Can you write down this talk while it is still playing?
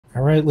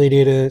All right, Lady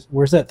Ada,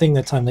 where's that thing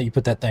that time that you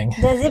put that thing?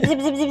 The zip,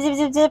 zip, zip, zip, zip,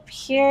 zip, zip.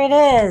 Here it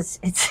is.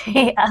 It's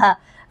a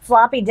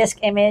floppy disk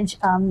image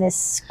on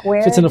this Fits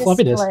square in a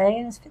floppy disk display.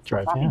 It fits in a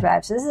drive, floppy yeah.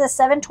 drive. So this is a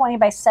 720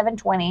 by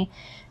 720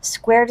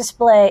 square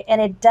display, and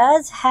it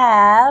does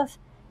have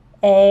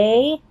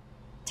a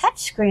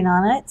touch screen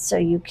on it, so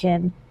you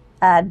can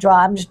draw.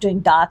 I'm just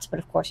doing dots, but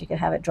of course you can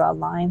have it draw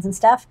lines and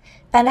stuff.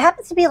 And it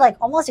happens to be like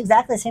almost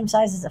exactly the same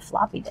size as a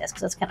floppy disk,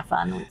 so it's kind of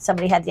fun.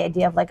 Somebody had the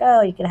idea of like,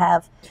 oh, you could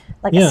have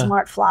like a Yeah.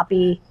 smart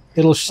floppy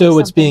It'll or show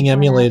it's being something.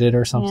 Why not? emulated or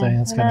Yeah, something.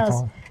 It's who kind of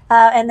knows? cool.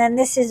 And then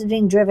this is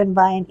being driven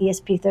by an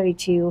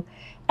ESP32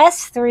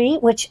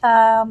 S3, which,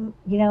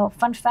 you know,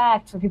 fun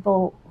fact for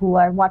people who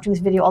are watching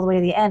this video all the way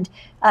to the end,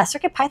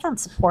 CircuitPython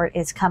support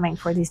is coming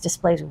for these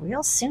displays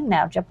real soon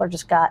now. Jepler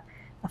just got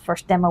the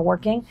first demo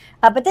working.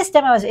 But this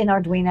demo is in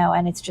Arduino,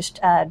 and it's just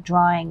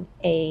drawing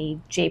a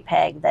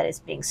JPEG that is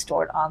being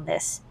stored on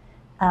this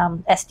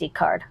SD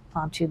card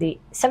onto the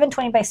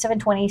 720 by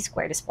 720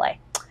 square display.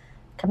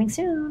 Coming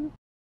soon.